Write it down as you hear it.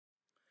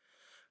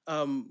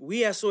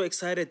We are so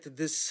excited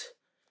this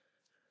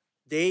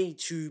day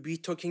to be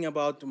talking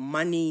about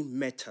money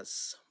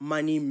matters.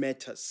 Money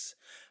matters.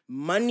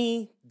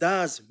 Money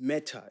does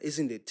matter,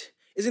 isn't it?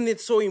 Isn't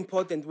it so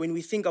important when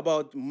we think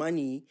about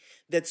money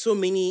that so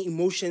many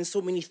emotions,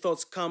 so many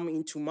thoughts come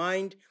into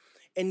mind?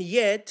 And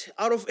yet,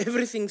 out of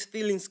everything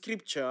still in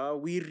scripture,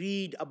 we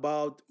read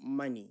about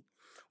money.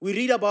 We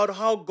read about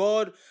how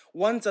God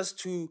wants us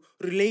to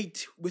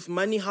relate with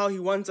money, how He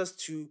wants us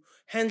to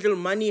handle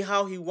money,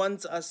 how He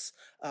wants us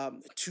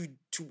to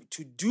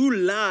do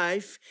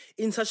life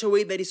in such a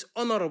way that is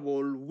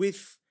honorable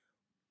with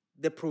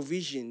the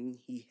provision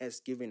He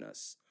has given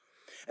us.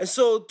 And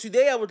so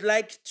today I would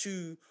like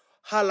to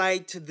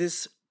highlight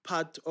this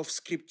part of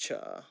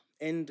scripture,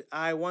 and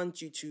I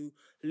want you to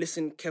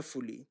listen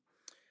carefully.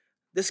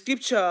 The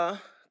scripture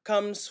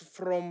comes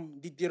from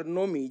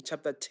Deuteronomy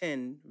chapter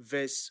 10,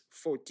 verse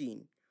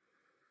 14.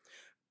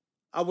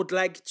 I would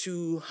like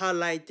to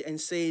highlight and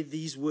say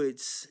these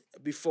words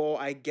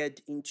before I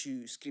get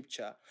into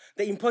scripture.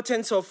 The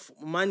importance of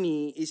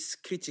money is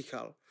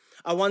critical.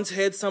 I once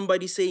heard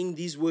somebody saying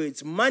these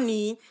words: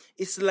 money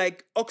is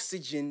like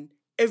oxygen,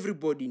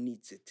 everybody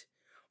needs it.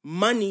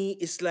 Money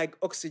is like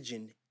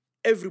oxygen,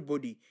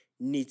 everybody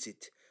needs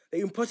it. The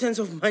importance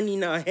of money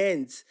in our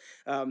hands,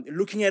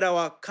 looking at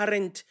our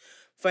current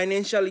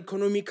financial,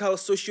 economical,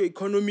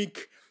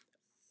 socio-economic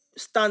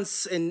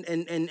stance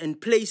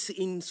and place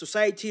in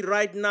society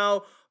right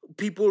now,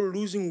 people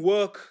losing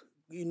work,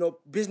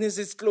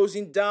 businesses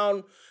closing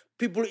down,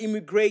 people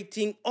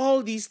immigrating,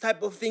 all these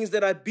type of things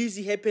that are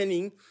busy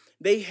happening,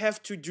 they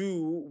have to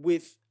do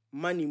with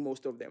money,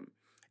 most of them.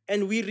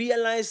 And we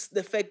realize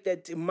the fact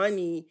that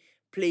money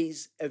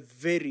plays a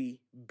very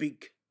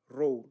big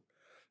role,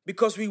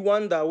 because we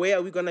wonder, where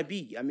are we going to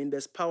be? I mean,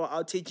 there's power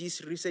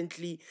outages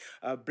recently,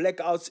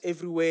 blackouts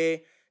everywhere,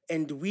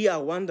 and we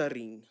are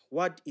wondering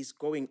what is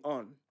going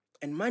on.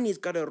 And money's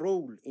got a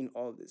role in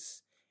all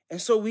this.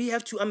 And so we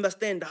have to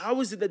understand,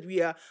 how is it that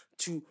we are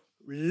to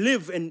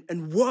live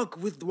and work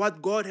with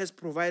what God has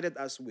provided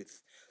us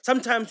with?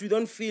 Sometimes we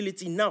don't feel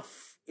it's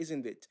enough,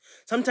 isn't it?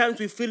 Sometimes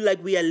we feel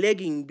like we are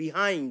lagging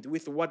behind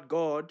with what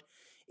God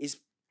is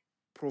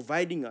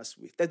providing us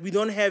with, that we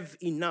don't have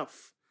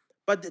enough.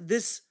 But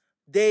this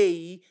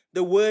day,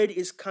 the word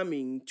is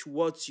coming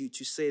towards you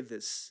to say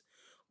this: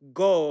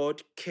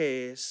 God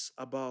cares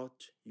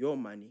about your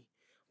money.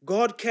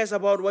 God cares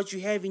about what you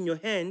have in your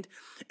hand,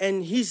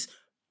 and His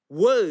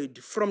word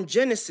from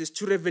Genesis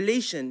to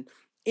Revelation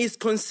is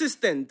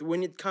consistent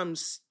when it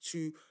comes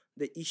to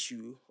the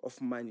issue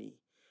of money.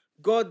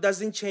 God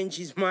doesn't change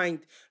His mind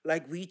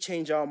like we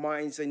change our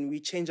minds, and we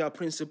change our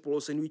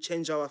principles, and we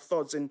change our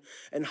thoughts and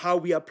how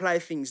we apply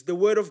things. The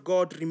word of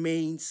God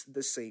remains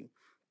the same.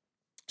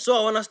 So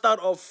I want to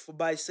start off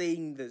by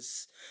saying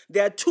this.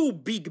 There are two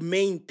big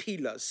main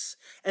pillars.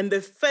 And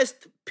the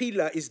first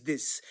pillar is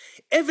this: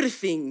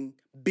 everything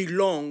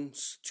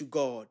belongs to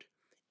God.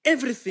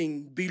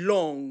 Everything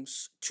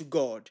belongs to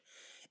God.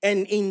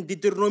 And in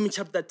Deuteronomy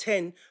chapter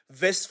 10,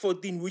 verse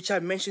 14, which I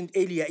mentioned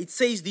earlier, it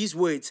says these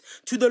words: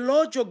 to the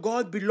Lord your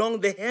God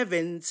belong the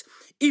heavens,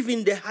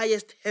 even the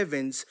highest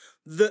heavens,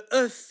 the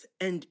earth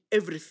and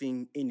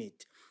everything in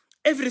it.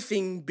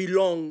 Everything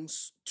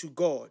belongs to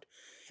God.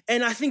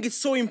 And I think it's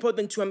so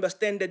important to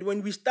understand that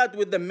when we start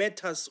with the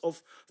matters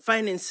of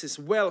finances,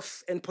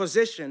 wealth, and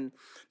possession,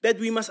 that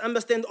we must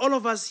understand all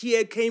of us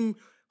here came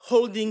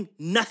holding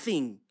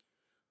nothing.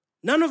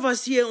 None of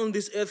us here on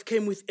this earth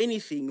came with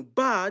anything,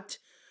 but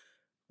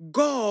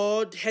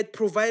God had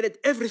provided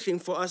everything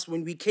for us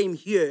when we came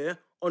here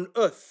on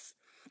earth.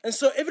 And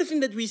so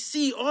everything that we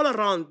see all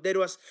around that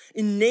was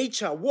in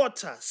nature,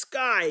 water,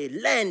 sky,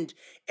 land,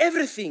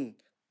 everything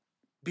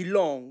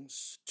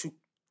belongs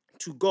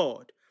to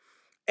God.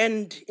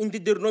 And in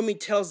Deuteronomy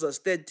tells us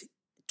that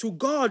to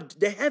God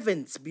the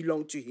heavens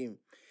belong to Him.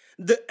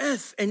 The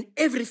earth and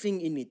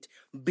everything in it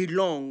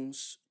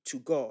belongs to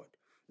God.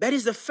 That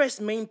is the first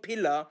main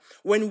pillar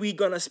when we're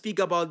going to speak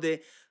about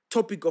the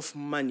topic of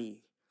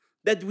money.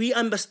 That we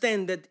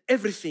understand that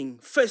everything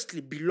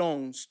firstly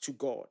belongs to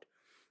God.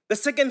 The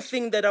second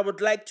thing that I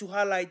would like to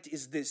highlight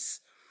is this: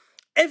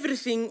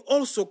 everything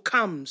also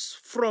comes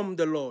from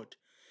the Lord.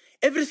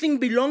 Everything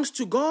belongs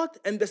to God,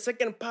 and the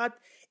second part,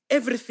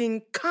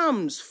 everything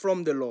comes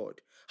from the Lord.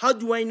 How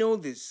do I know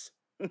this?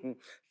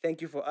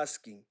 Thank you for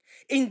asking.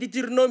 In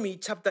Deuteronomy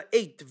chapter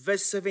 8,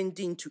 verse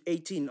 17 to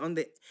 18, on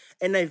the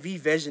NIV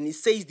version, it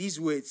says these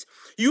words: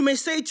 you may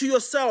say to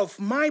yourself,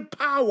 my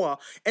power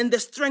and the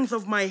strength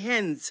of my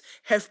hands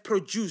have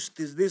produced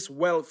this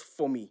wealth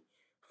for me.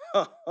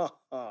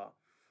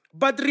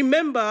 But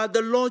remember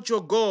the Lord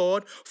your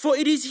God, for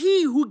it is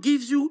He who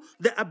gives you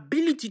the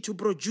ability to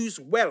produce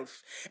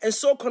wealth, and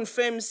so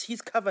confirms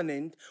His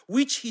covenant,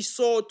 which He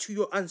swore to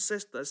your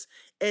ancestors,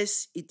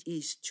 as it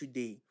is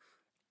today.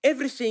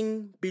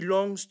 Everything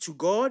belongs to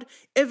God.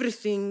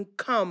 Everything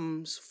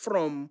comes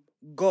from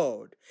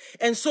God.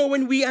 And so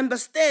when we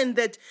understand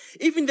that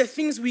even the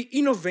things we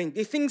innovate,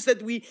 the things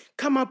that we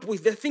come up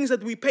with, the things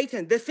that we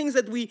patent, the things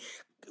that we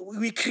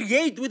we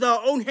create with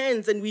our own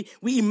hands and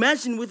we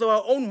imagine with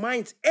our own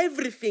minds,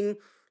 everything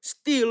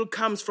still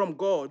comes from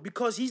God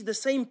because he's the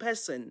same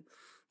person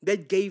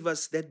that gave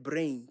us that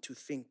brain to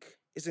think,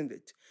 isn't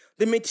it?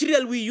 The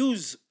material we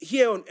use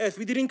here on earth,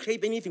 we didn't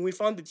create anything, we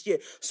found it here.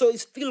 So it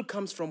still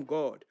comes from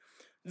God.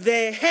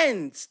 The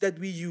hands that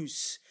we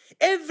use,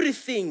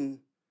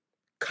 everything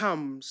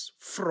comes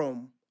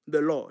from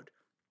the Lord.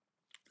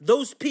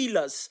 Those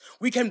pillars,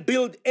 we can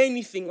build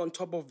anything on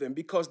top of them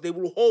because they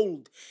will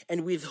hold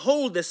and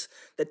withhold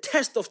the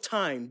test of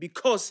time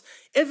because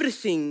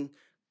everything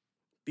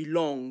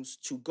belongs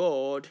to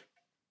God.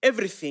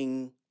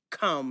 Everything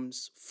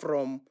comes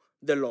from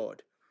the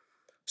Lord.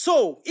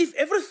 So, if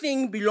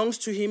everything belongs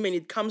to him and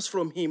it comes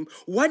from him,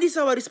 what is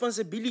our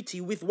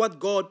responsibility with what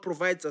God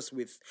provides us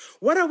with?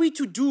 What are we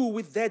to do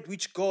with that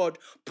which God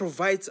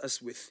provides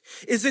us with?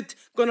 Is it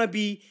going to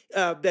be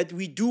that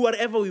we do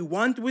whatever we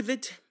want with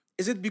it?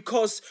 Is it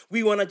because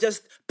we want to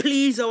just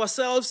please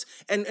ourselves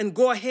and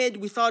go ahead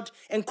without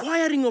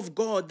inquiring of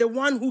God, the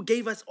one who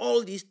gave us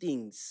all these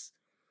things?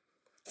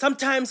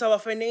 Sometimes our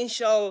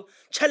financial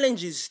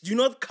challenges do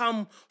not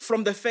come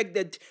from the fact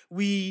that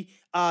we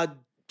are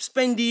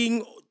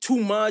spending too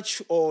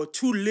much or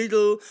too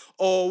little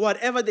or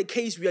whatever the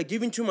case, we are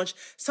giving too much.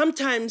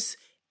 Sometimes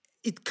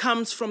it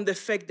comes from the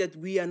fact that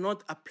we are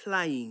not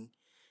applying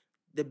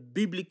the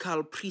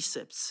biblical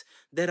precepts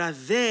that are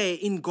there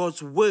in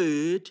God's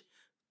word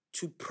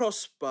to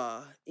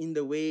prosper in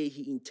the way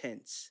he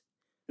intends.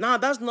 Now,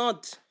 that's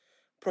not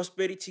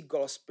prosperity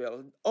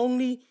gospel.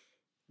 Only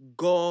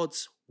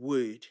God's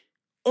word.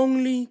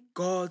 Only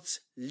God's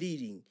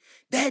leading.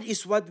 That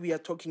is what we are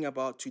talking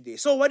about today.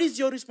 So what is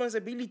your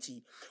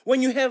responsibility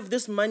when you have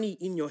this money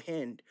in your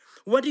hand?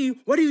 What do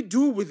you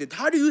do with it?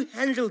 How do you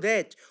handle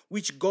that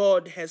which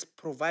God has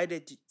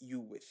provided you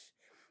with?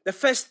 The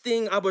first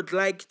thing I would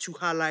like to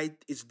highlight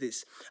is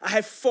this. I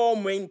have 4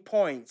 main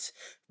points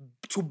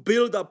to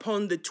build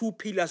upon the 2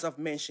 pillars I've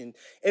mentioned.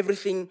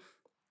 Everything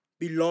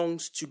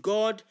belongs to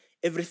God.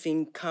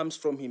 Everything comes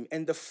from him.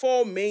 And the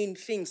 4 main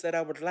things that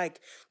I would like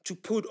to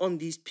put on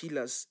these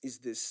pillars is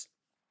this: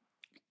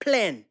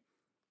 plan,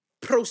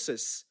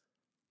 process,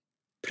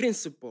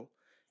 principle,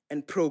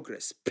 and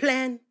progress.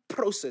 Plan,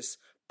 process,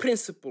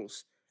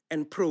 principles,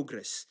 and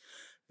progress.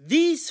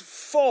 These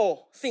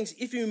 4 things,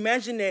 if you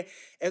imagine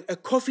a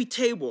coffee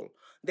table,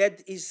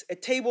 that is a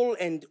table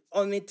and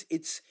on it,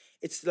 it's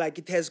like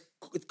it's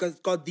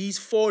got these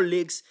 4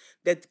 legs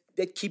that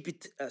keep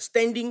it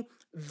standing.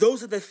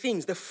 Those are the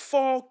things, the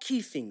 4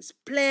 key things: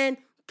 plan,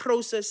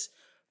 process,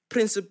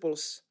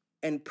 principles,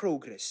 and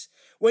progress.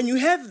 When you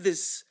have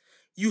this,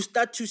 you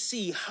start to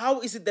see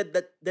how is it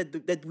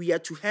that we are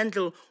to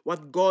handle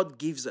what God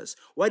gives us.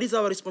 What is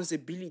our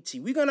responsibility?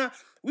 We're gonna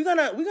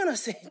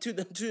say to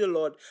the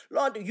Lord,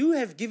 Lord, you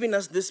have given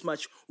us this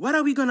much. What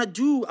are we gonna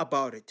do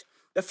about it?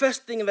 The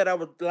first thing that I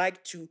would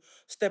like to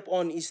step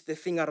on is the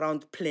thing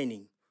around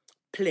planning.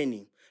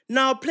 Planning.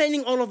 Now,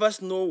 planning, all of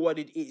us know what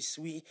it is.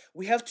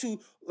 We have to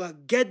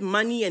get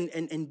money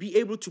and be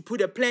able to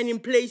put a plan in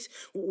place.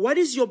 What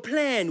is your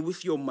plan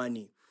with your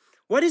money?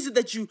 What is it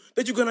that you're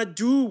gonna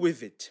do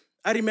with it?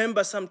 I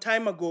remember some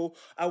time ago,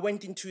 I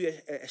went into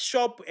a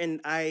shop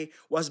and I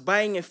was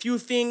buying a few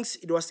things.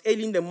 It was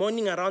early in the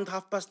morning, around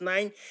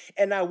 9:30,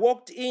 and I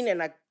walked in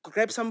and I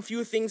grabbed some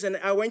few things and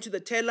I went to the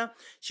teller.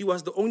 She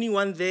was the only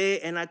one there,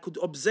 and I could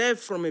observe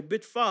from a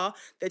bit far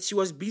that she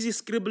was busy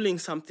scribbling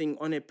something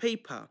on a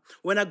paper.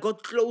 When I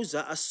got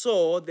closer, I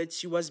saw that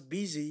she was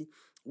busy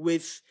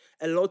with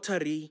a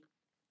lottery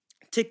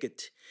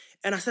ticket.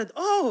 And I said,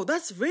 oh,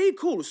 that's very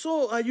cool.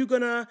 So are you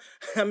gonna,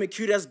 I'm a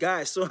curious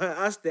guy. So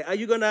I asked her, are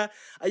you gonna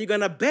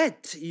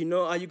bet,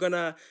 are you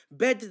gonna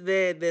bet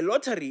the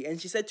lottery?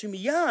 And she said to me,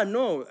 yeah,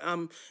 no,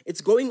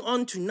 it's going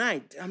on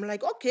tonight. I'm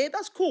like, okay,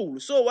 that's cool.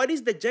 So what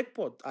is the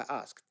jackpot? I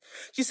asked.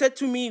 She said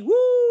to me,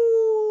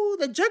 woo,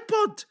 the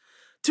jackpot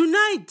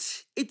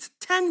tonight, it's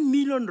 10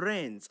 million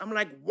rands. I'm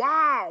like,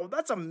 wow,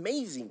 that's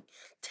amazing.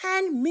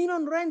 10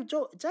 million rand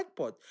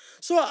jackpot.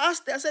 So I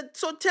asked her, I said,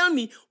 so tell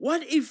me,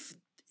 what if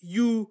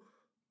you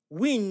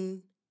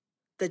win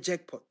the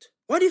jackpot?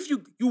 What if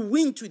you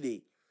win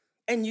today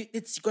and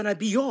it's gonna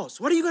be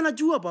yours? What are you gonna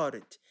do about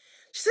it?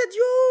 She said,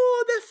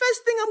 the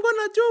first thing I'm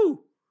gonna do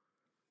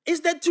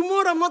is that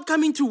tomorrow I'm not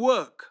coming to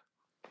work.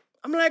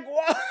 I'm like,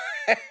 wow,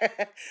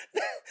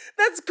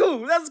 that's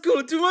cool.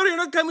 Tomorrow you're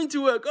not coming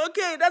to work.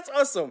 Okay, that's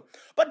awesome.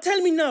 But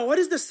tell me now, what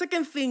is the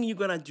second thing you're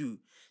gonna do?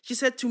 She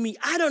said to me,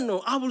 I don't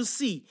know, I will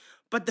see.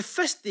 But the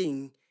first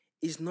thing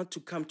is not to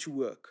come to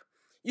work.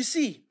 You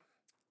see,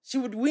 she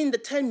would win the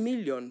 10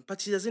 million, but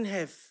she doesn't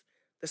have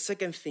the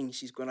second thing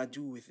she's going to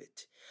do with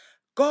it.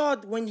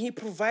 God, when he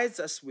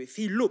provides us with,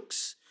 he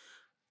looks,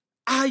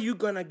 are you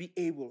going to be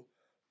able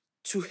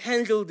to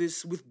handle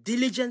this with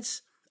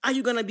diligence? Are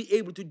you going to be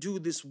able to do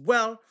this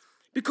well?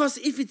 Because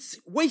if it's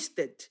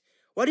wasted,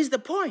 what is the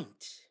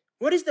point?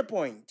 What is the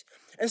point?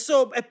 And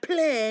so a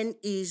plan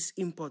is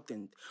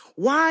important.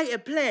 Why a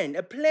plan?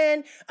 A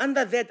plan,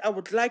 under that, I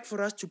would like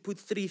for us to put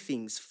 3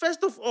 things.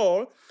 First of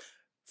all,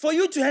 For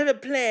you to have a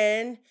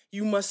plan,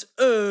 you must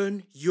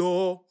earn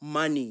your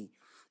money.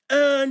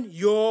 Earn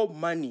your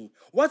money.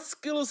 What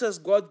skills has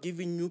God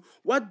given you?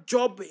 What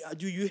job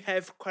do you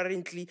have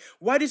currently?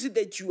 What is it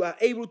that you are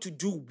able to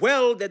do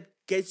well that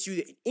gets you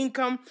the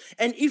income?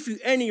 And if you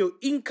earn your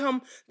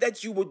income,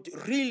 that you would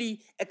really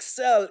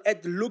excel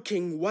at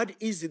looking what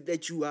is it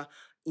that you are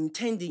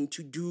intending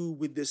to do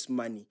with this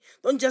money.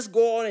 Don't just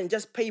go on and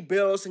just pay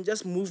bills and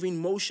just move in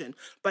motion,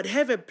 but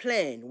have a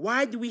plan.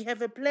 Why do we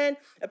have a plan?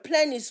 A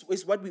plan is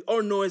what we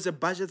all know as a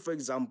budget, for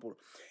example.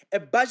 A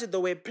budget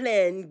or a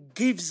plan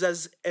gives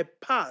us a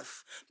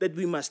path that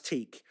we must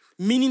take,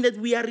 meaning that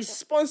we are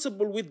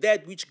responsible with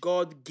that which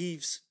God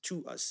gives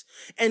to us.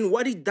 And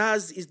what it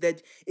does is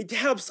that it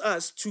helps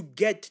us to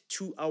get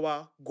to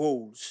our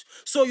goals.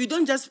 So you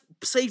don't just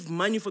save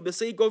money for the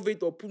sake of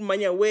it or put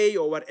money away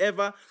or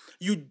whatever.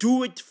 You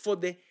do it for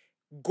the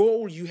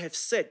goal you have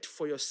set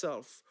for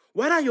yourself.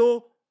 What are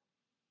your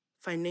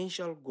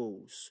financial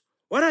goals?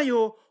 What are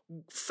your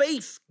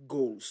faith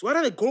goals? What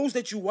are the goals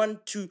that you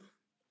want to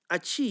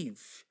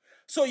achieve?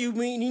 So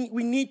we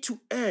need to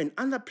earn.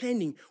 Under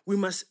planning, we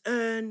must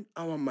earn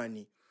our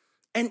money.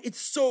 And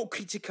it's so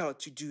critical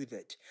to do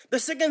that. The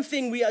second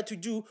thing we are to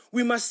do,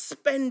 we must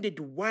spend it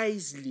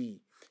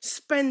wisely.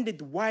 Spend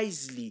it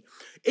wisely.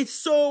 It's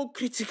so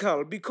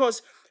critical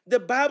because the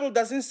Bible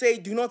doesn't say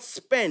do not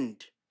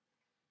spend.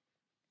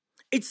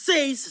 It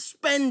says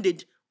spend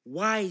it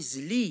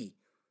wisely.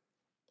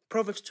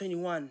 Proverbs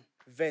 21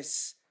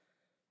 verse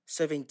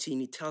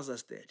 17, it tells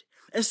us that.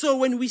 And so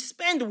when we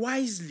spend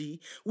wisely,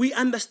 we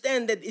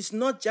understand that it's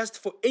not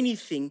just for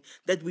anything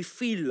that we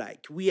feel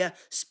like. We are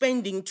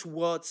spending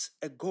towards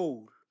a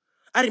goal.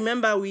 I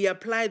remember we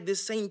applied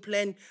this same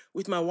plan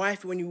with my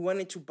wife when we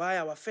wanted to buy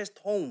our first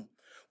home.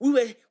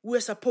 We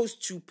were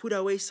supposed to put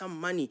away some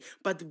money,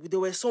 but there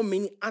were so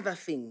many other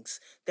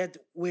things that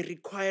were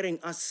requiring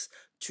us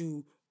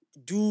to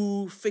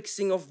do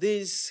fixing of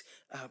this,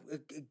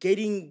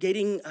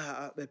 getting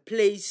a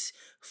place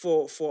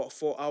for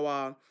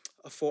our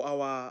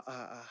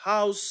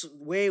house.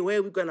 Where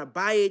we're gonna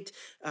buy it?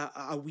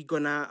 Are we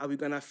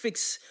gonna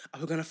fix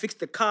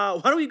the car?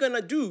 What are we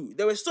gonna do?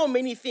 There were so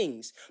many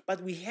things,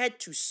 but we had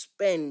to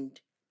spend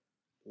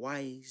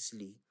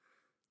wisely.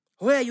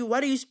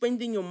 What are you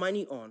spending your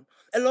money on?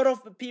 A lot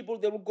of people,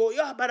 they will go,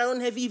 yeah, but I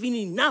don't have even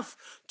enough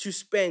to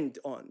spend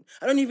on.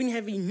 I don't even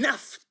have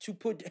enough to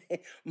put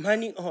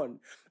money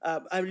on.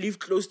 I live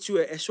close to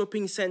a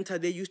shopping center.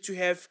 They used to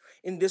have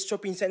in this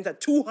shopping center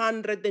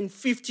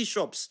 250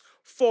 shops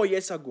 4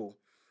 years ago.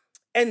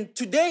 And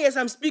today, as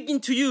I'm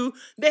speaking to you,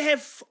 they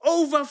have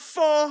over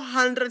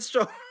 400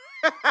 shops.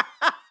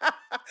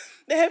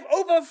 They have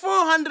over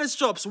 400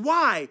 shops.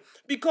 Why?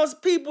 Because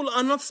people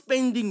are not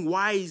spending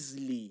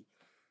wisely.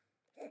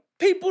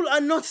 People are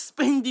not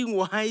spending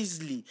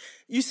wisely.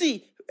 You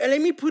see,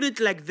 let me put it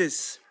like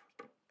this.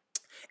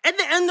 At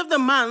the end of the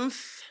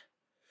month,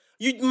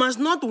 you must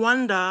not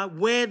wonder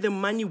where the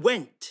money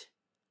went.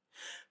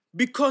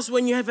 Because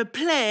when you have a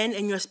plan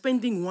and you're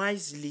spending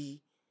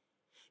wisely,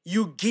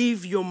 you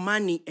give your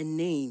money a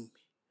name.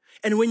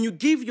 And when you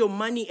give your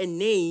money a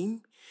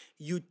name,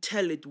 you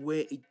tell it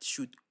where it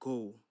should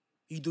go.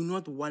 You do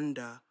not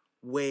wonder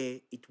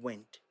where it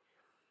went.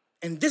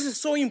 And this is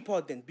so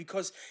important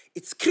because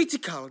it's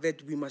critical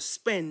that we must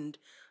spend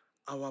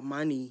our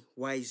money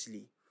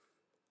wisely.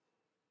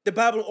 The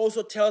Bible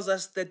also tells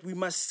us that we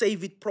must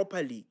save it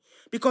properly,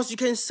 because you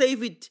can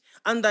save it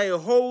under a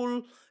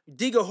hole,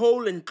 dig a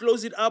hole and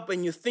close it up,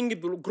 and you think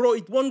it will grow.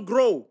 It won't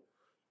grow.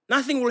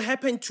 Nothing will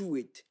happen to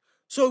it.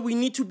 So we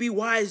need to be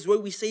wise where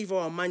we save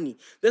our money.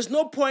 There's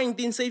no point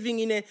in saving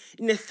in a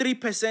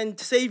 3%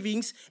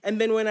 savings,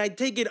 and then when I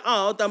take it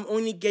out, I'm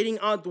only getting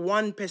out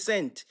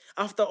 1%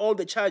 after all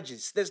the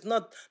charges. That's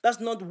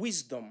not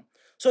wisdom.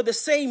 So the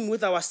same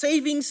with our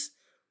savings,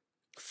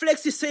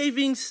 flexi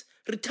savings,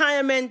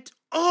 retirement,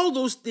 all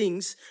those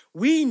things,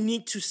 we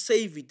need to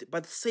save it,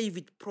 but save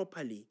it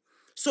properly.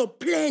 So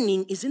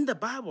planning is in the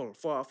Bible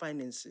for our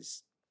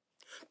finances.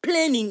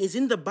 Planning is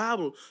in the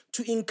Bible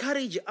to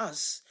encourage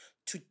us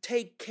to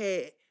take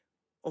care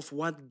of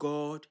what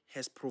God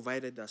has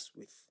provided us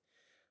with.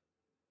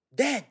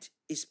 That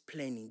is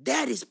planning.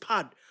 That is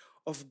part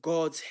of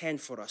God's hand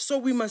for us. So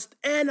we must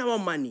earn our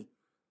money.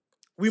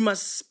 We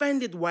must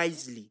spend it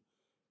wisely.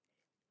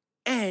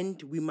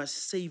 And we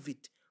must save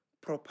it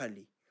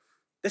properly.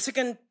 The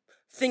second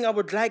thing I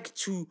would like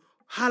to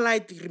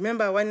highlight,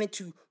 remember I wanted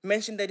to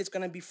mention that it's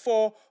going to be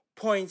 4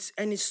 points,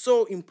 and it's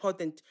so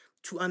important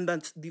to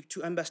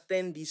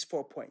understand these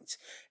 4 points.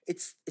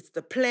 It's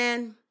the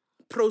plan,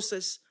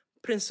 process,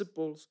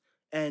 principles,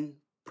 and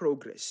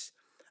progress.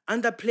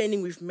 Under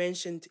planning, we've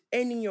mentioned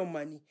earning your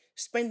money,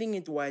 spending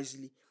it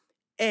wisely,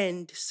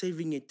 and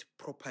saving it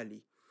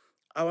properly.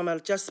 I want to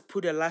just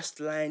put a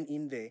last line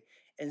in there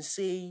and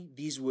say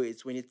these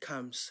words when it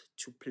comes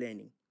to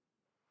planning.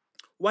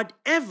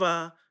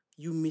 Whatever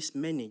you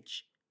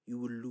mismanage, you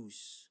will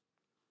lose.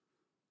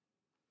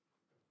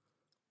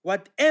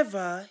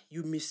 Whatever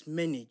you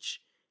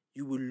mismanage,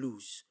 you will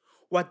lose.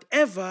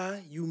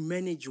 Whatever you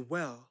manage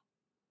well,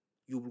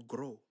 you will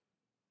grow.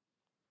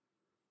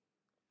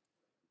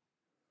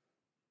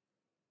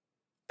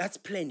 That's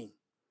planning.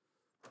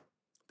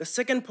 The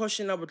second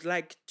portion I would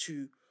like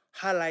to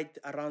highlight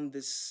around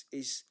this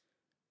is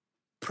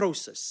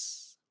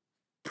process.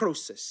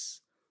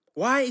 Process.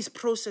 Why is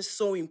process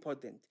so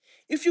important?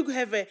 If you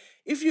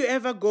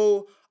ever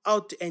go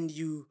out and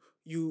you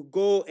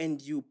go and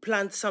you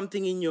plant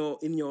something in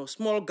your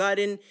small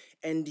garden,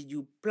 and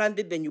you plant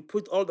it, then you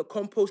put all the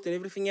compost and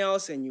everything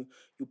else, and you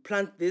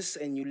plant this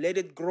and you let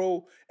it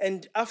grow,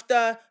 and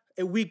after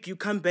a week you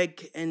come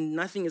back and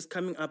nothing is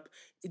coming up,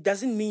 it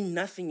doesn't mean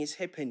nothing is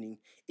happening.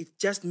 It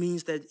just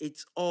means that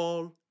it's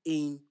all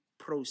in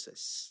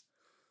process.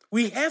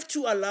 We have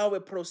to allow a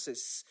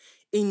process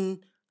in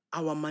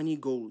our money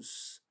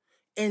goals,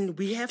 and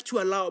we have to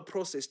allow a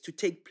process to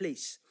take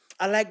place.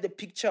 I like the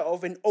picture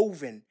of an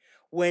oven.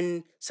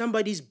 When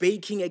somebody's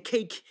baking a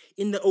cake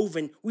in the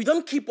oven, we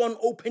don't keep on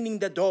opening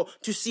the door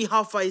to see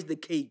how far is the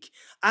cake.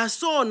 I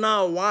saw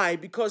now why,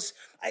 because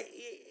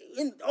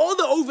all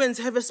the ovens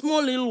have a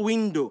small little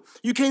window.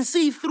 You can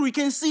see through, you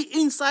can see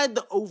inside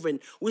the oven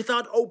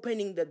without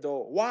opening the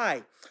door.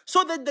 Why?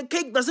 So that the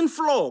cake doesn't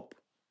flop.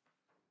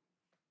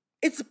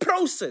 It's a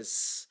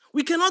process.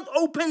 We cannot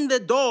open the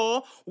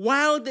door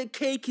while the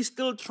cake is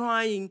still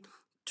trying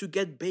to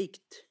get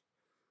baked.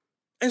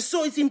 And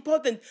so it's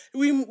important.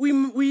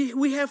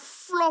 We have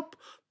flop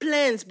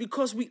plans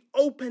because we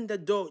open the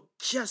door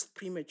just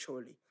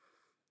prematurely.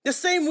 The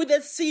same with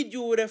that seed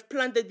you would have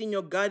planted in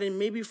your garden,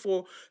 maybe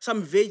for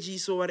some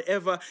veggies or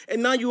whatever,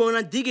 and now you want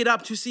to dig it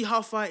up to see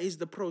how far is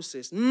the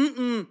process.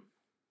 No.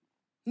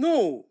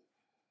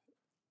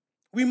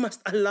 We must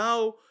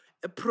allow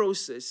a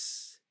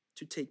process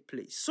to take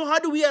place. So how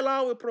do we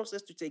allow a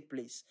process to take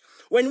place?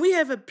 When we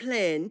have a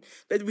plan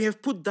that we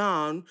have put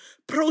down,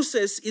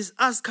 process is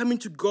us coming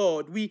to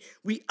God. We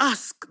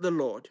ask the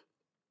Lord.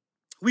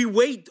 We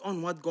wait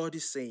on what God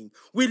is saying.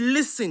 We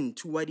listen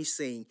to what He's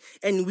saying,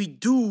 and we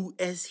do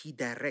as He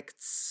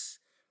directs.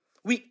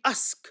 We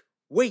ask,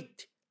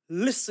 wait,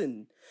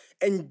 listen,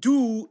 and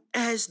do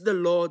as the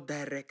Lord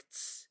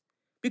directs.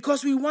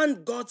 Because we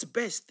want God's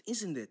best,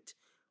 isn't it?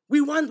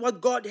 We want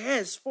what God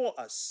has for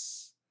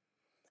us.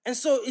 And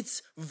so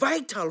it's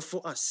vital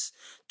for us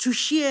to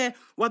share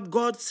what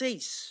God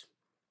says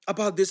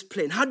about this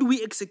plan. How do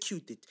we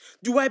execute it?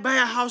 Do I buy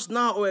a house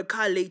now or a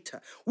car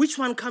later? Which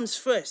one comes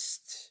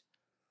first?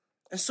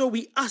 And so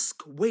we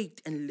ask,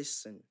 wait, and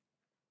listen.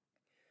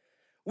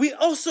 We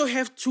also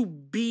have to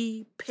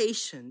be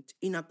patient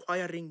in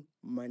acquiring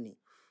money.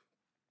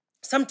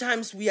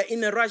 Sometimes we are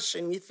in a rush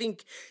and we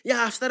think,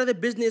 yeah, I've started a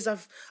business,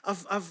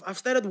 I've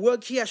started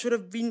work here, I should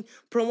have been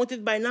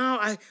promoted by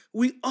now.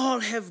 We all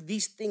have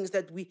these things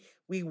that we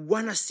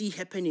want to see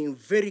happening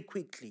very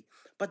quickly.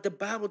 But the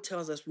Bible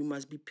tells us we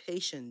must be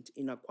patient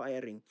in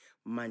acquiring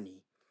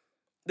money.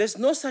 There's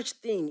no such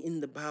thing in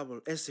the Bible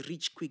as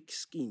rich quick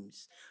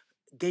schemes,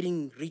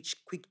 getting rich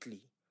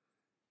quickly.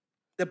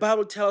 The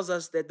Bible tells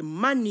us that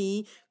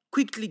money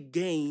quickly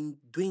gained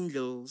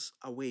dwindles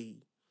away.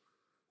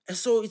 And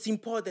so it's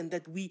important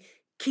that we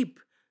keep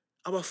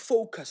our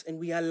focus and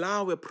we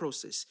allow a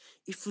process.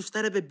 If you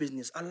started a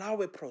business, allow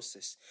a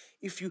process.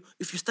 If you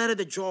started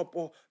a job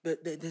or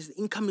the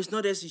income is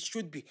not as it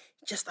should be,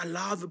 just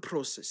allow the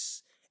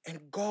process.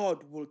 And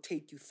God will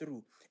take you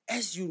through.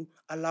 As you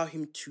allow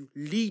Him to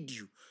lead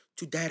you,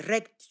 to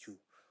direct you,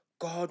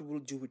 God will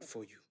do it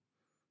for you.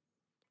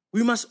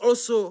 We must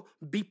also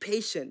be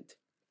patient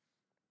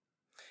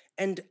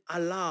and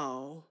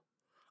allow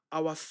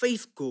our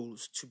faith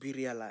goals to be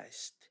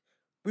realized.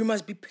 We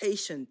must be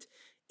patient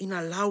in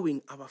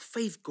allowing our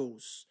faith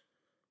goals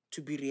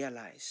to be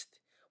realized.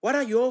 What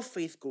are your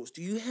faith goals?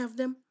 Do you have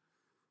them?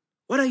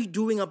 What are you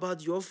doing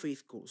about your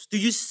faith goals? Do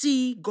you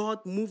see God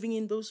moving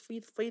in those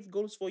faith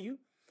goals for you?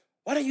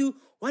 What are you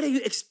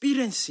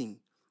experiencing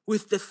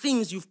with the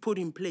things you've put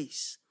in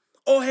place?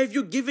 Or have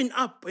you given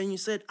up and you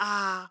said,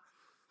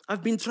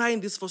 I've been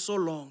trying this for so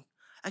long.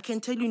 I can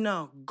tell you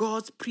now,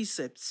 God's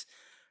precepts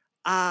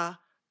are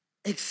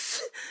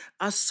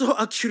so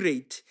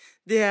accurate.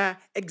 They are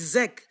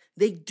exact.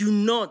 They do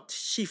not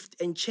shift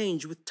and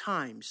change with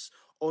times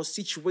or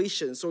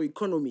situations or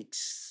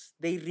economics.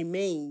 They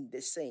remain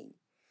the same.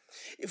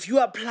 If you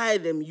apply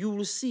them, you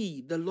will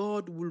see the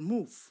Lord will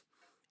move.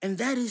 And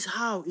that is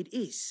how it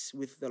is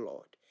with the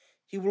Lord.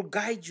 He will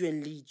guide you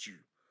and lead you.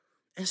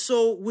 And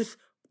so with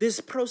this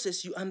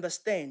process, you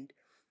understand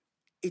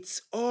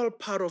it's all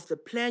part of the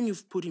plan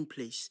you've put in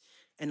place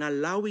and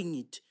allowing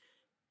it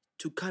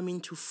to come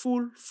into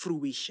full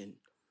fruition.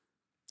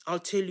 I'll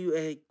tell you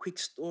a quick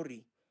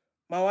story.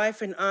 My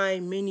wife and I,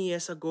 many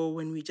years ago,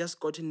 when we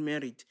just gotten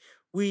married,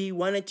 we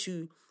wanted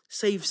to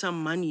save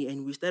some money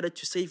and we started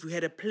to save. We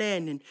had a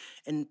plan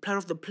and part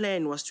of the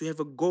plan was to have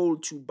a goal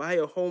to buy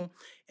a home,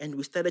 and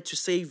we started to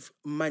save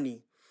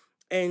money.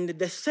 And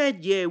the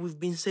third year, we've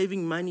been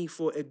saving money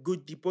for a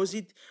good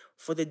deposit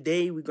for the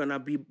day we're going to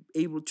be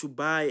able to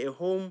buy a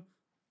home.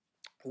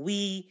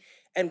 We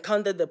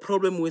encountered the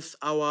problem with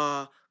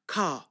our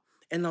car,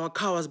 and our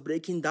car was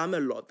breaking down a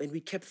lot, and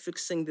we kept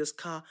fixing this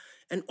car.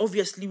 And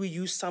obviously, we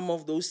used some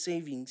of those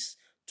savings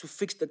to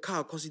fix the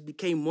car because it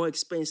became more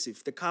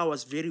expensive. The car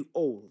was very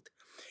old.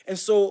 And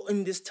so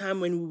in this time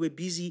when we were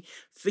busy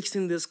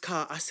fixing this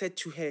car, I said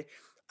to her,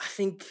 I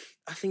think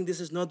this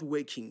is not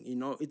working.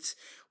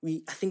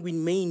 I think we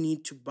may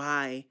need to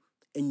buy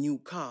a new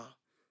car.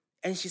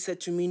 And she said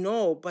to me,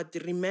 no, but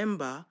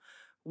remember,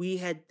 we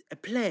had a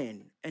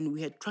plan and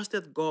we had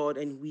trusted God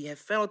and we have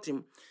felt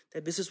Him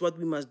that this is what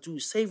we must do.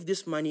 Save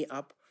this money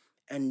up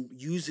and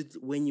use it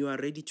when you are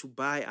ready to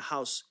buy a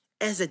house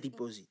as a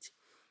deposit.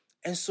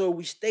 And so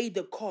we stayed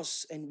the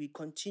course and we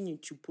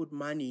continued to put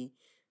money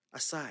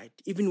aside,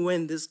 even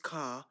when this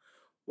car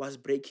was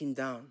breaking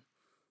down.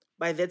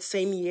 By that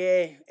same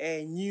year,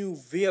 a new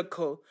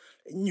vehicle,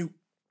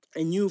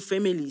 a new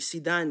family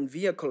sedan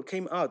vehicle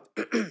came out.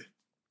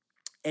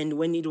 And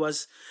when it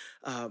was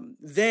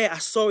there, I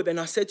saw it and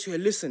I said to her,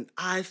 listen,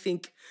 I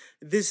think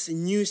this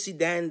new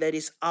sedan that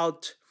is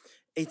out,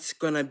 it's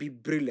going to be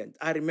brilliant.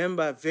 I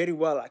remember very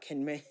well, I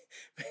can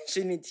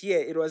mention it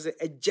here. It was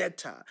a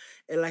Jetta,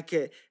 like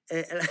a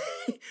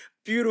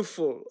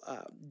beautiful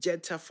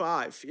Jetta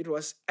 5. It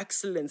was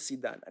excellent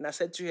sedan. And I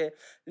said to her,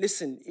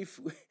 listen,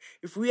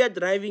 if we are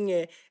driving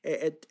a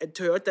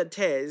Toyota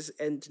Tez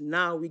and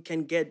now we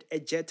can get a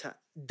Jetta,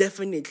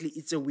 definitely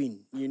it's a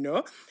win,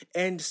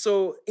 And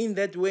so in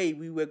that way,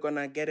 we were going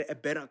to get a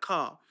better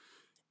car.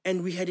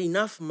 And we had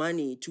enough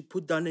money to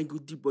put down a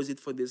good deposit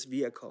for this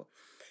vehicle.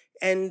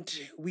 And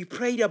we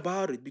prayed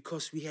about it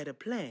because we had a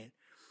plan.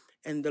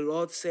 And the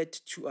Lord said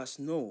to us,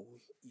 no,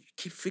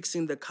 keep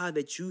fixing the car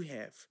that you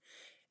have.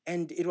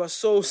 And it was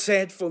so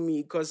sad for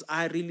me because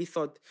I really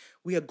thought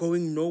we are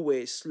going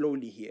nowhere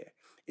slowly here.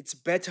 It's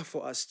better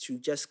for us to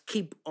just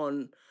keep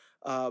on,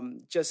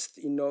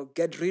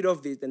 get rid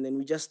of it. And then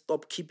we just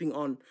stop keeping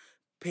on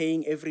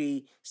paying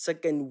every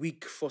second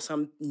week for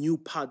some new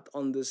part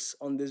on this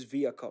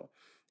vehicle.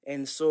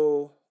 And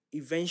so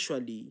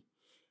eventually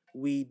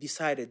we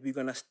decided we're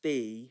going to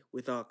stay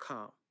with our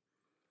car.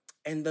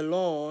 And the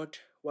Lord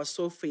was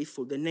so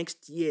faithful. The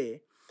next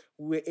year,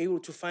 we were able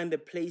to find a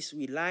place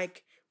we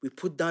like. We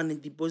put down a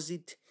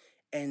deposit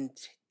and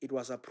it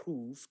was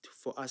approved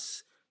for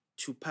us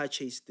to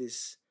purchase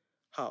this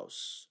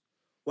house.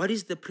 What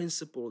is the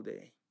principle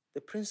there?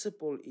 The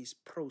principle is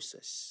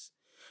process.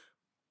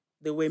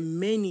 There were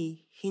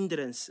many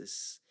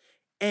hindrances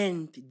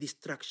and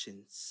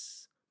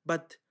distractions,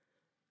 but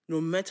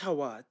no matter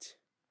what,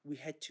 we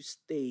had to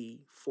stay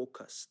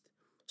focused.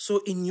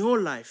 So in your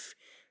life,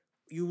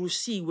 you will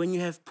see when you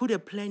have put a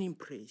plan in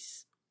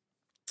place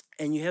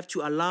and you have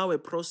to allow a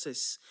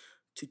process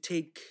to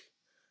take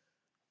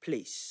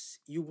place,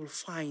 you will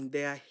find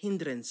there are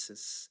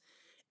hindrances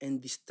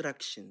and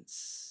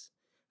distractions.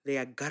 They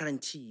are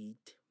guaranteed,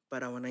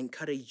 but I want to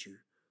encourage you,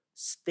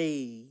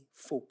 stay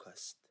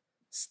focused.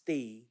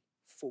 Stay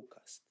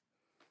focused.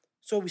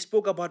 So we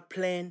spoke about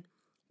plan,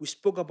 we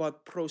spoke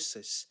about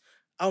process.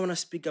 I want to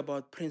speak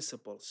about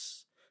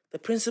principles. The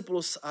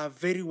principles are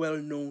very well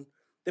known.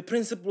 The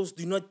principles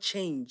do not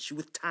change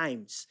with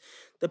times.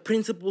 The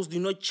principles do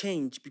not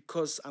change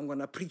because I'm going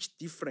to preach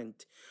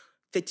different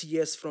 30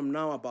 years from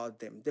now about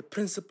them. The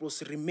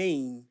principles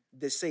remain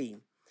the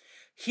same.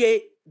 Here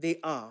they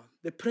are.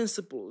 The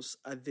principles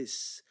are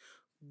this.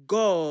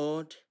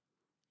 God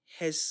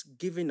has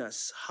given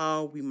us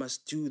how we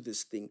must do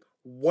this thing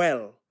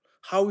well.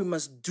 How we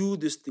must do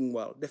this thing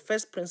well. The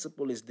first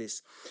principle is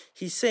this.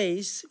 He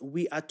says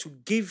we are to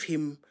give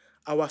Him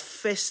our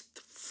first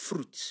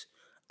fruit.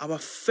 Our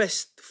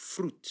first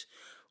fruit.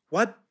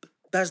 What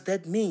does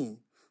that mean?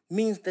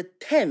 Means the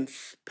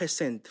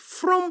 10th%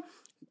 from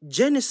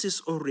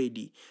Genesis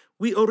already.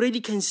 We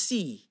already can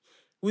see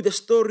with the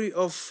story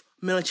of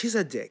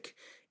Melchizedek,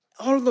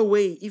 all the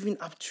way even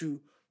up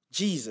to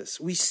Jesus.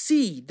 We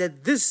see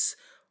that this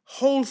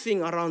whole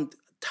thing around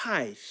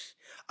tithe,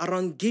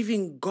 around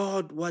giving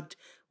God what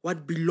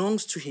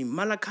belongs to Him.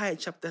 Malachi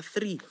chapter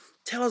 3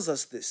 tells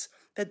us this,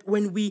 that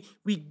when we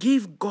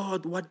give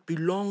God what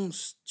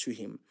belongs to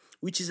Him,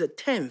 which is a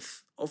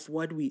 10th of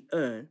what we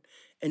earn,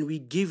 and we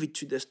give it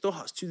to the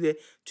storehouse, to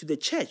the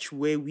church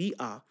where we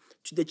are,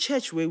 to the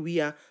church where we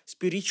are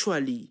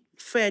spiritually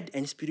fed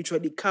and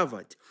spiritually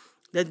covered,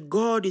 that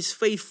God is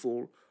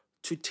faithful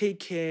to take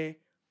care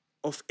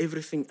of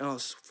everything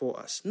else for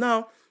us.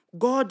 Now,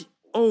 God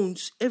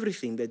owns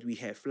everything that we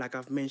have, like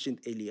I've mentioned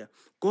earlier.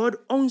 God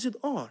owns it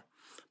all.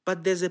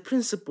 But there's a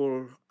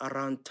principle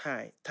around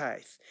tithe.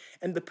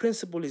 And the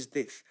principle is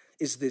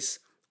this.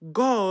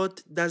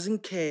 God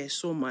doesn't care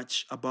so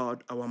much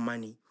about our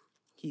money.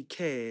 He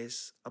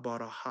cares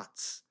about our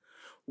hearts.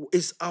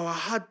 Is our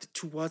heart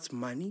towards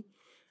money?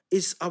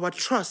 Is our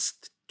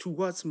trust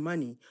towards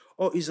money?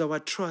 Or is our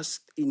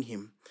trust in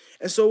Him?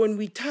 And so when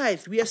we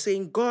tithe, we are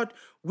saying, God,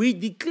 we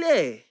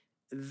declare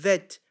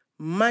that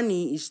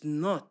money is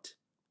not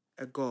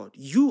a God.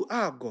 You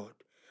are God.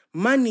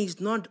 Money is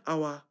not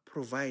our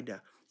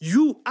provider.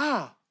 You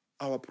are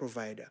our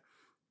provider.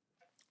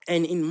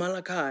 And in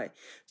Malachi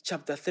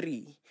chapter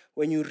 3,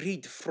 when you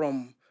read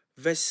from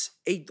verse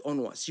 8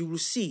 onwards, you will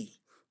see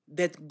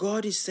that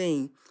God is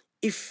saying,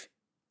 if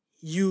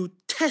you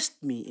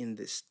test me in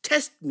this,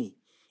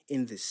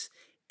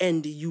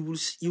 and you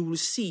will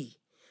see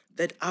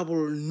that I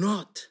will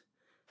not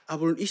I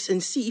will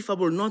and see if I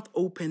will not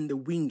open the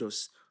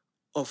windows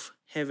of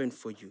heaven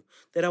for you,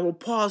 that I will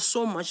pour out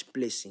so much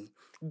blessing.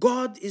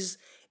 God is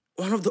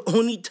one of the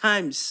only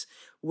times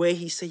where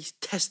he says,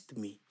 test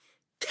me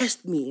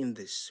in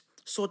this.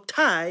 So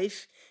tithe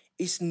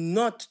is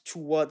not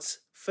towards,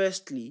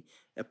 firstly,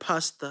 a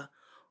pastor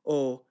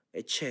or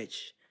a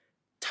church.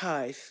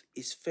 Tithe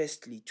is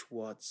firstly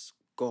towards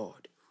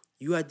God.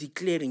 You are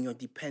declaring your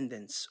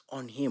dependence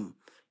on him.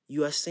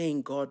 You are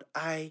saying, God,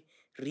 I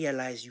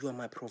realize you are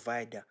my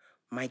provider,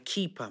 my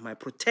keeper, my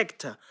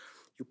protector.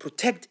 You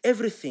protect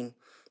everything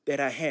that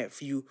I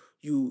have. You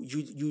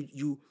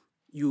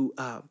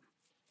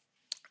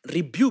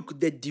rebuke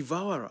the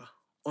devourer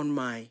on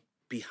my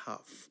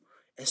behalf.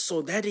 And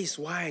so that is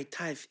why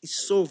tithe is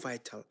so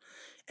vital.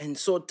 And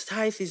so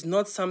tithe is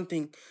not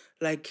something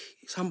like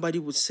somebody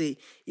would say,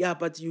 yeah,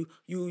 but you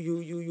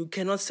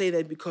cannot say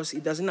that because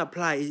it doesn't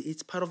apply.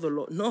 It's part of the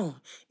law. No,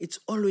 it's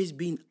always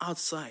been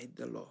outside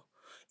the law.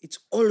 It's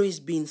always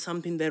been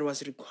something that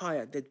was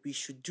required that we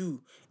should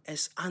do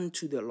as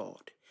unto the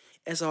Lord,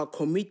 as our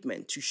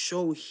commitment to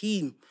show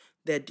him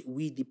that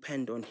we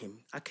depend on him.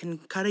 I can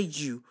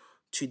encourage you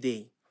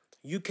today.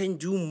 You can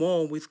do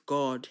more with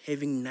God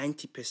having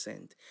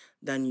 90%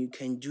 than you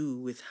can do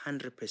with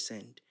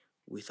 100%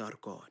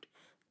 without God.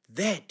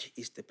 That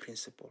is the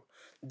principle.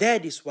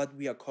 That is what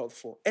we are called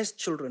for as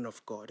children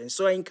of God. And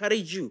so I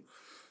encourage you,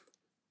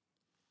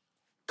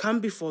 come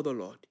before the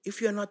Lord.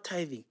 If you are not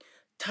tithing,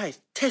 tithe,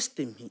 test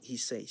him, he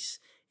says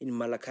in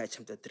Malachi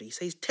chapter 3. He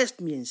says,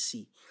 test me and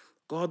see.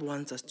 God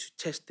wants us to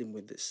test him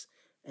with this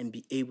and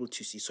be able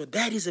to see. So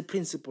that is a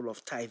principle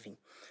of tithing.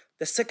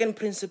 The second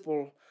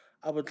principle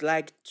I would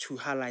like to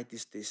highlight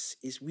is this,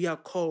 is we are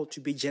called to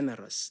be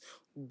generous.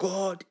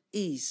 God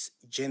is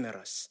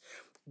generous.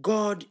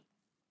 God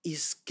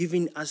is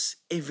giving us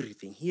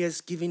everything. He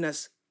has given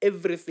us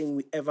everything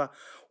we ever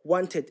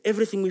wanted,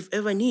 everything we've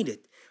ever needed.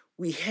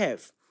 We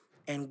have.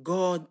 And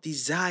God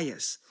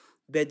desires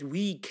that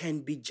we can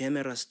be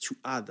generous to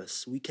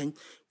others. We can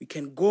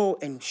go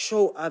and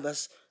show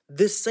others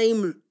the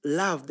same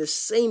love, the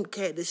same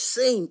care, the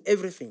same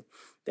everything,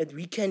 that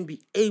we can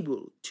be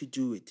able to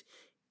do it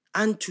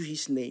unto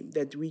his name,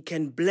 that we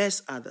can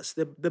bless others.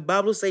 The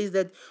Bible says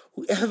that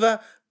whoever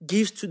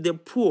gives to the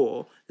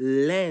poor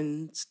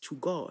lends to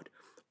God.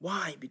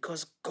 Why?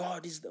 Because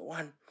God is the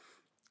one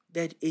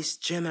that is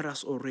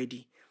generous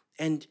already.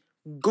 And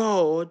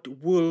God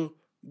will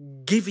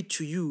give it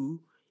to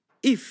you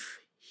if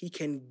he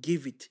can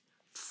give it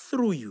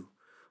through you.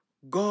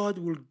 God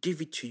will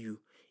give it to you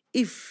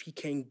if he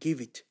can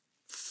give it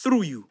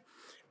through you.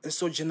 And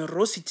so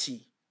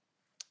generosity,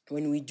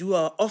 when we do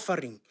our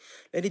offering,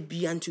 let it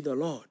be unto the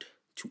Lord,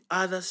 to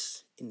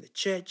others in the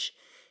church,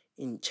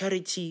 in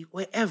charity,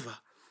 wherever.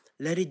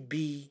 Let it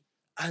be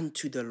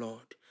unto the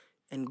Lord.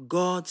 And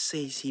God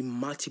says he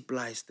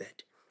multiplies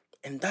that.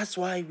 And that's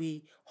why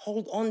we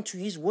hold on to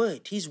his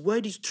word. His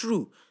word is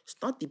true. It's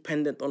not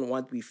dependent on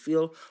what we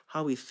feel,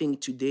 how we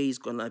think today is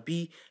going to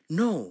be.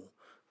 No,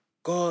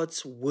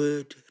 God's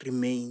word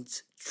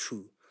remains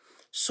true.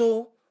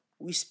 So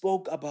we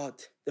spoke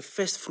about the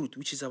first fruit,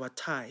 which is our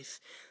tithe.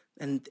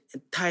 And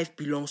tithe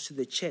belongs to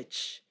the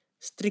church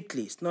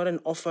strictly. It's not an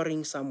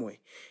offering somewhere.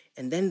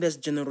 And then there's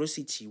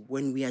generosity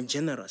when we are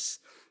generous.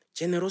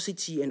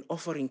 Generosity and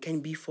offering can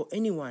be for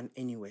anyone,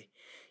 anyway,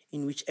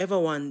 in whichever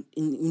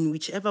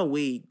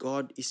way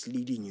God is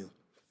leading you.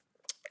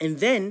 And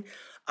then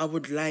I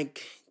would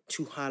like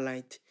to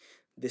highlight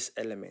this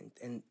element.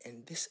 And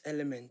this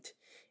element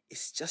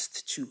is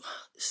just to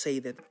say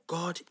that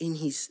God, in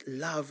his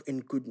love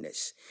and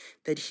goodness,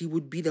 that he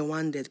would be the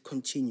one that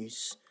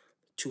continues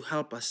to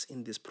help us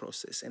in this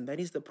process. And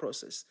that is the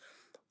process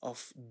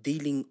of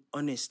dealing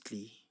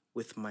honestly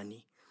with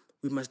money.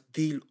 We must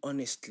deal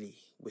honestly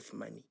with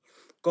money.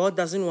 God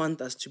doesn't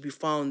want us to be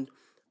found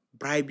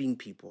bribing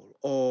people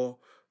or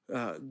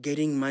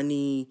getting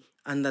money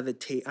under the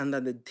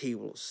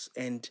tables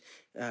and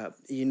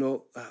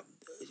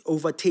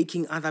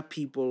overtaking other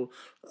people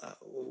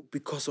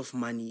because of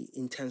money,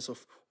 in terms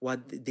of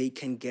what they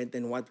can get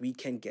and what we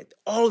can get.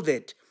 All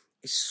that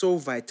is so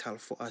vital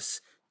for us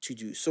to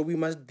do. So we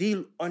must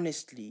deal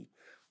honestly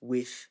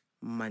with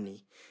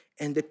money.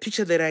 And the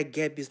picture that I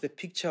get is the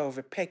picture of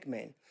a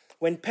Pac-Man.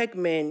 When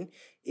Pac-Man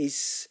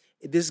is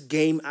this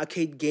game,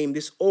 arcade game,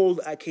 this old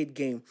arcade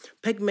game,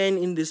 Pac-Man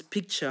in this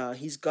picture,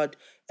 he's got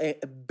a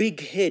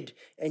big head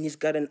and he's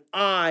got an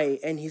eye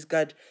and he's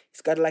got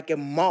like a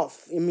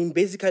mouth. I mean,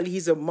 basically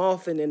he's a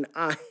mouth and an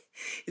eye.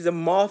 He's a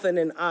mouth and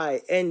an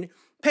eye. And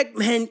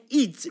Pac-Man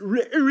eats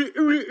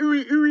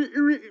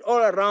all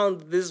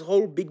around this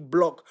whole big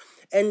block.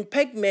 And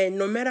Pac-Man,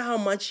 no matter how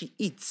much he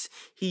eats,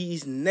 he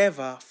is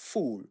never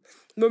full.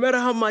 No matter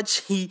how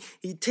much he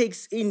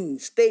takes in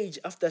stage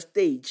after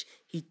stage,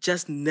 he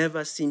just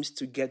never seems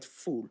to get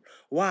full.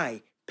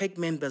 Why?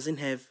 Pac-Man doesn't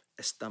have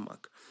a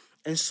stomach.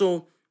 And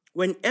so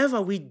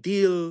whenever we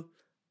deal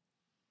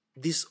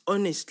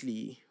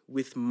dishonestly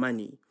with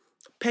money,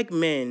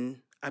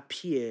 Pac-Man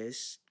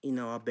appears in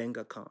our bank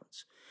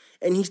accounts.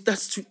 And he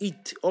starts to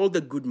eat all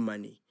the good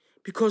money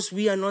because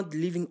we are not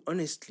living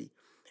honestly.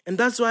 And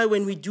that's why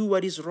when we do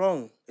what is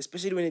wrong,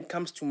 especially when it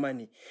comes to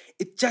money,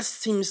 it just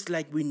seems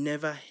like we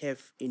never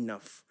have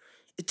enough.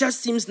 It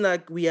just seems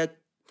like we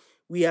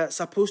are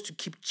supposed to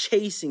keep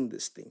chasing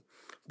this thing,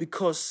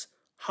 because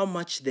how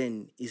much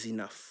then is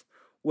enough?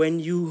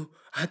 When you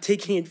are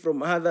taking it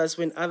from others,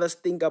 when others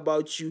think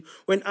about you,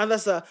 when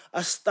others are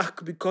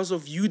stuck because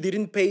of you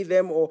didn't pay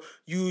them, or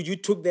you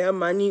took their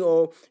money,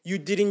 or you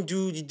didn't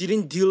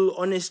deal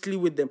honestly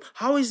with them,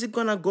 how is it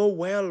gonna go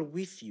well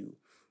with you?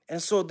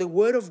 And so the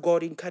word of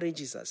God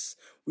encourages us.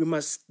 We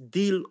must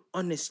deal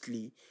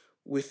honestly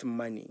with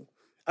money.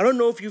 I don't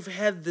know if you've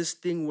had this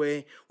thing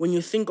where when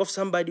you think of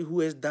somebody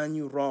who has done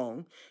you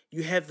wrong,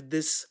 you have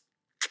this.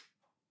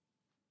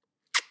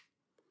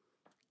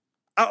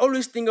 I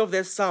always think of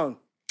that sound.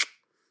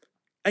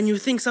 And you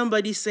think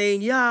somebody's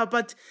saying, yeah,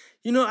 but,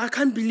 I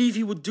can't believe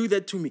he would do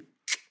that to me.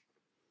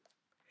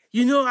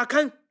 I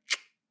can't.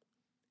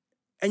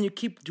 And you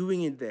keep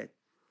doing it there.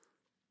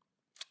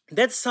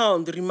 That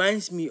sound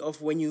reminds me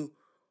of when you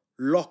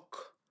lock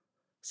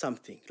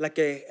something, like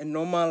a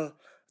normal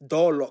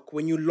door lock.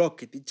 When you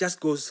lock it, it just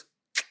goes.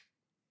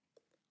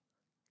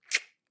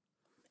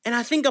 And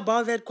I think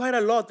about that quite a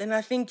lot. And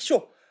I think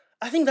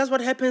that's what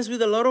happens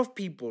with a lot of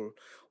people.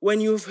 When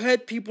you've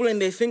heard people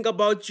and they think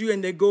about you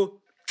and they go,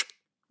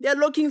 they're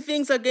looking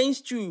things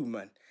against you,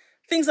 man.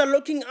 Things are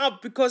looking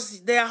up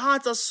because their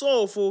hearts are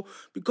sore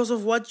because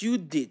of what you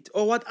did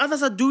or what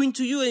others are doing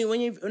to you.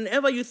 And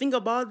whenever you think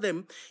about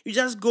them, you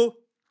just go,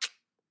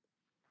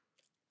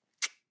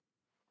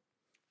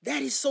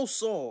 that is so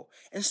sore.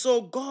 And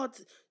so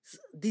God's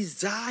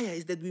desire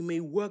is that we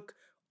may work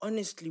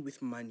honestly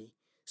with money,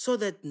 so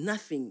that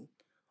nothing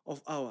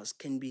of ours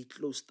can be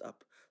closed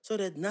up, so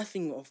that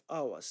nothing of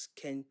ours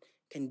can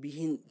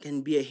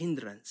be a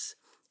hindrance.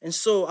 And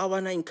so I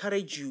want to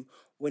encourage you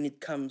when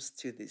it comes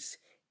to this.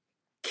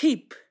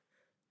 Keep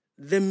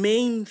the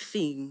main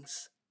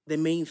things, the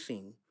main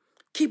thing.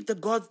 Keep the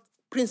God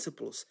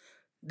principles,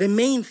 the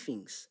main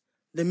things,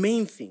 the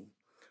main thing.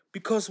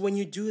 Because when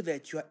you do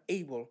that, you are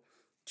able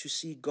to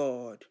see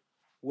God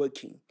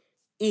working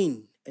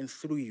in and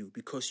through you,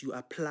 because you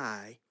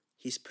apply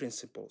his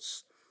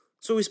principles.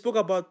 So we spoke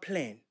about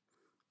plan,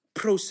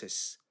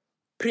 process,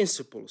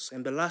 principles,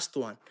 and the last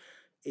one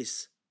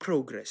is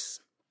progress.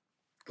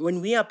 When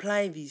we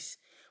apply these,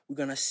 we're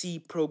going to see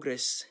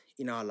progress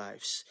in our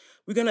lives.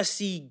 We're going to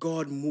see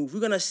God move. We're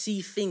going to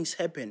see things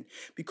happen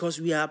because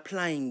we are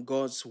applying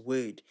God's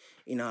word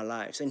in our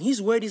lives. And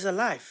his word is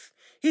alive.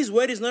 His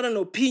word is not an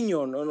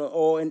opinion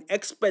or an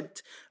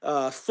expert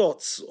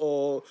thoughts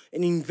or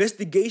an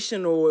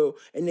investigation or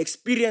an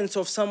experience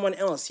of someone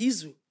else.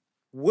 His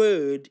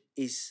word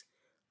is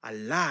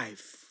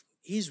alive.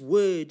 His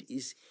word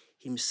is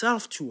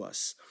himself to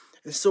us.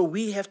 And so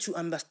we have to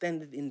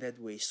understand it in that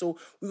way. So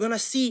we're going to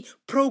see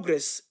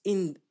progress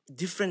in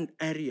different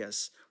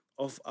areas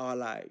of our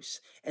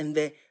lives. And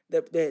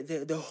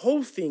the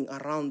whole thing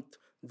around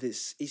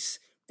this is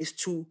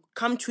to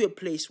come to a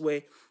place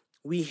where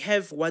we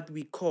have what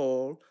we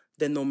call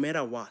the no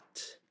matter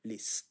what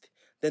list.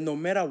 The no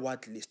matter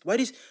what list.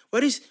 What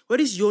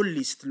is your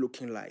list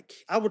looking like?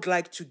 I would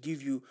like to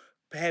give you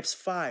perhaps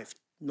 5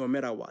 no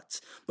matter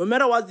what. No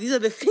matter what, these are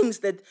the things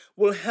that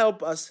will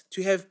help us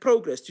to have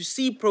progress, to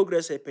see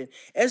progress happen.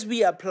 As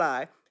we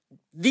apply,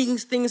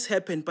 things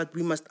happen, but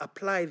we must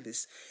apply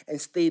this and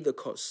stay the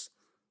course.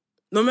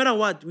 No matter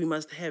what, we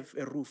must have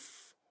a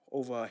roof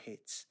over our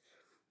heads.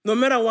 No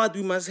matter what,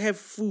 we must have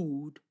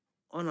food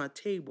on our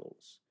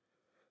tables.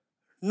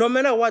 No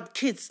matter what,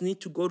 kids need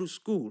to go to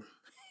school.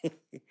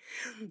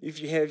 If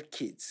you have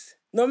kids.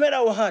 No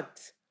matter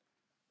what,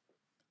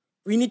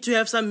 we need to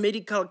have some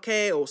medical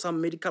care or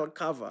some medical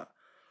cover.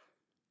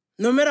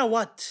 No matter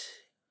what,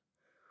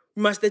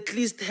 we must at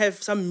least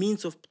have some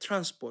means of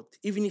transport,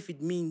 even if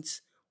it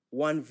means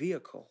one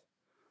vehicle.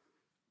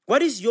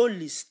 What is your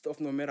list of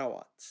no matter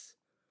what?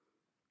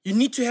 You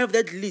need to have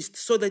that list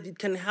so that it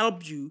can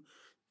help you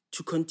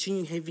to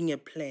continue having a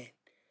plan,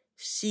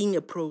 seeing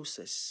a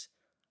process,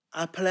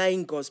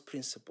 applying God's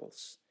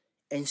principles,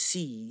 and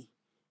see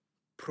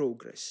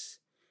progress.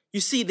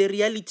 You see, the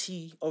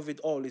reality of it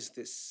all is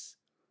this.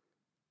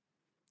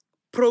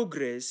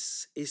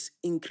 Progress is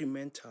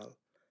incremental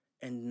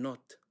and not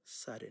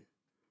sudden.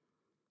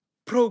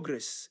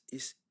 Progress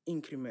is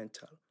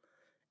incremental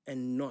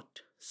and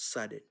not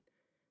sudden.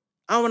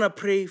 I want to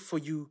pray for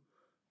you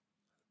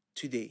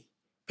today.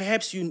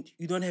 Perhaps you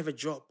don't have a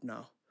job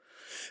now.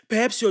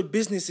 Perhaps your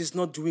business is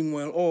not doing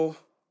well, or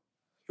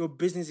your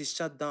business is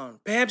shut down.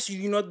 Perhaps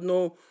you do not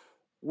know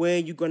where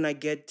you're going to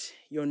get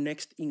your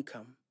next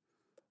income.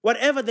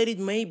 Whatever that it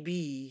may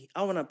be,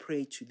 I want to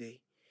pray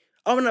today.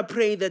 I want to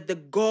pray that the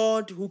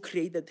God who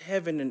created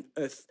heaven and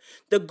earth,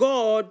 the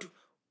God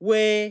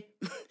where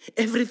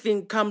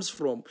everything comes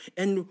from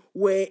and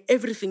where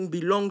everything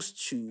belongs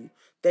to,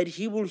 that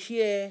he will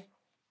hear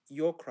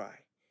your cry.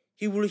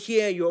 He will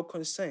hear your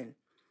concern.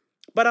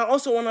 But I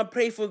also want to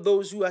pray for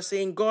those who are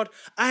saying, God,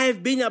 I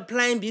have been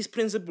applying these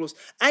principles.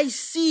 I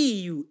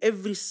see you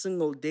every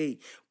single day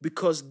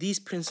because these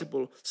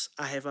principles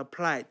I have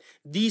applied,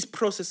 these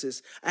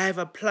processes I have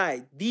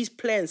applied, these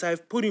plans I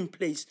have put in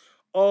place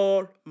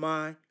all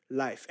my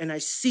life. And I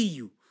see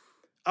you.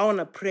 I want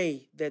to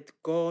pray that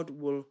God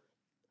will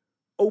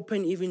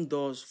open even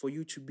doors for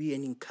you to be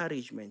an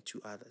encouragement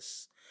to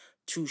others,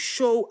 to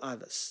show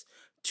others,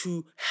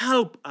 to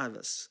help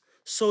others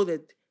so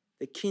that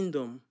the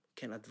kingdom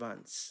can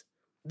advance.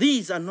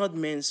 These are not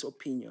men's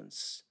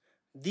opinions.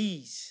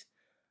 These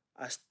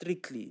are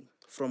strictly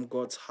from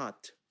God's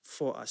heart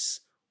for us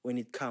when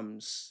it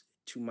comes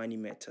to money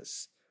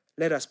matters.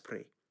 Let us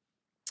pray.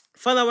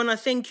 Father, I want to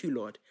thank you,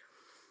 Lord.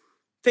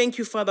 Thank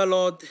you, Father,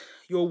 Lord.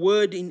 Your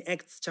word in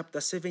Acts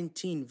chapter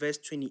 17, verse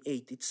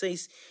 28, it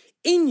says,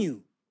 in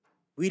you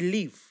we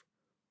live,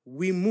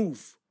 we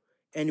move,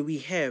 and we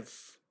have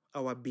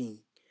our being.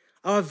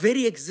 Our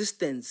very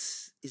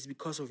existence is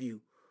because of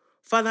you.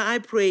 Father, I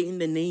pray in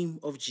the name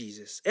of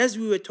Jesus, as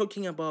we were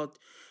talking about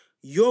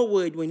your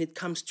word when it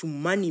comes to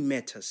money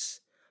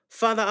matters,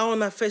 Father, I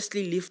want to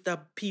firstly lift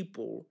up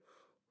people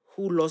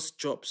who lost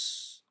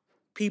jobs,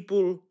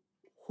 people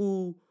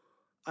who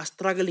are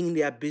struggling in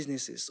their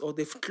businesses or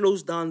they've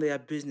closed down their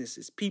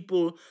businesses,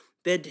 people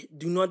that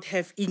do not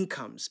have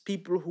incomes,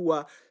 people who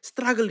are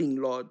struggling,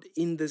 Lord,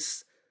 in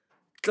this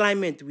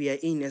climate we are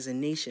in as a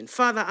nation.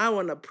 Father, I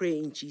want to pray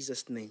in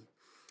Jesus' name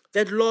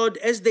that, Lord,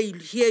 as they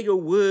hear your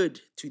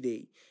word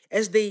today,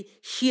 as they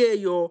hear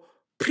your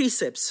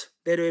precepts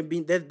that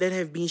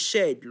have been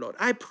shared, Lord,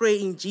 I pray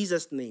in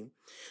Jesus' name,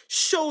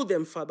 show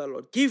them, Father,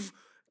 Lord, give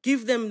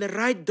them the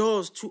right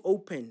doors to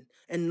open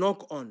and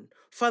knock on.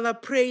 Father,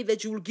 pray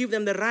that you will give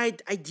them the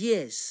right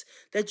ideas,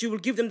 that you will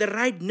give them the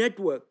right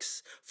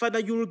networks. Father,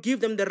 you will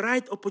give them the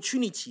right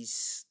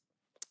opportunities.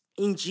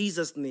 In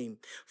Jesus' name.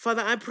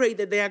 Father, I pray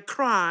that their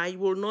cry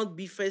will not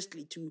be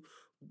firstly to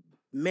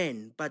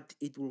men, but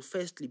it will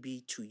firstly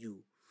be to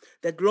you.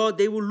 That, Lord,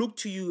 they will look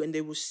to you and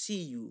they will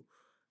see you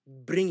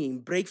bringing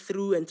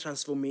breakthrough and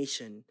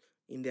transformation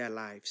in their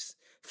lives.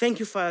 Thank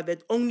you, Father,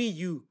 that only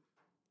you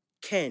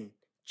can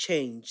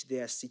change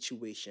their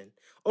situation.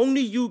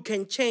 Only you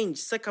can change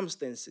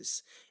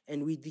circumstances.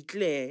 And we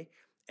declare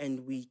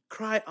and we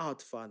cry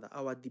out, Father,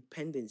 our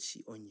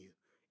dependency on you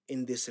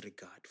in this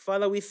regard.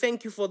 Father, we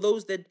thank you for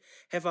those that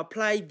have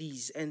applied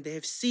these and they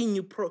have seen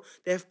you,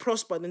 they have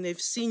prospered and they've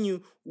seen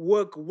you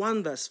work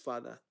wonders,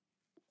 Father,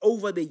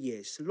 over the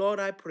years. Lord,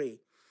 I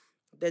pray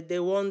that they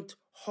won't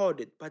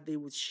hoard it, but they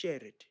would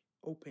share it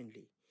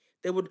openly.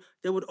 They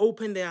would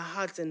open their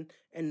hearts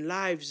and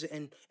lives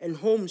and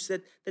homes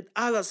that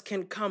others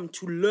can come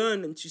to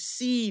learn and to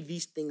see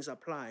these things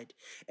applied.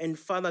 And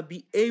Father,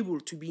 be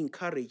able to be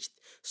encouraged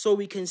so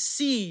we can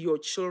see your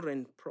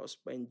children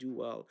prosper and do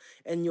well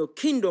and your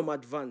kingdom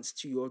advance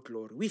to your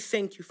glory. We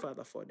thank you,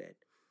 Father, for that.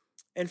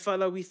 And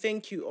Father, we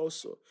thank you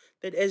also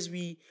that as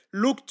we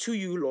look to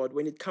you, Lord,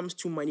 when it comes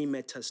to money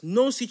matters,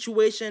 no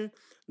situation,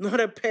 not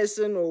a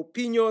person or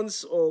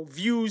opinions or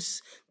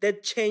views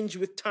that change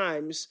with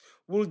times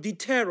will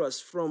deter us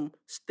from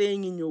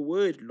staying in your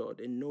word, Lord,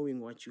 and knowing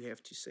what you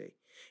have to say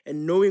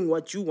and knowing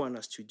what you want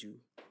us to do.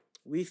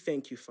 We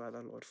thank you,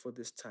 Father, Lord, for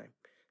this time.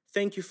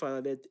 Thank you,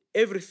 Father, that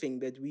everything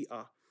that we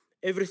are,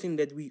 everything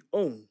that we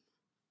own,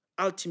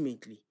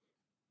 ultimately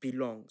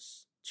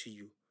belongs to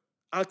you.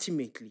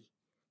 Ultimately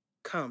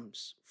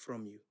comes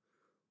from you.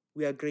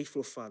 We are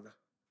grateful, Father,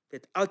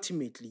 that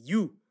ultimately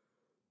you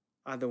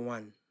are the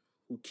one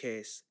who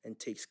cares and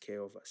takes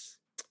care of us.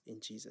 In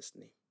Jesus'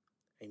 name,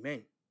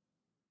 amen.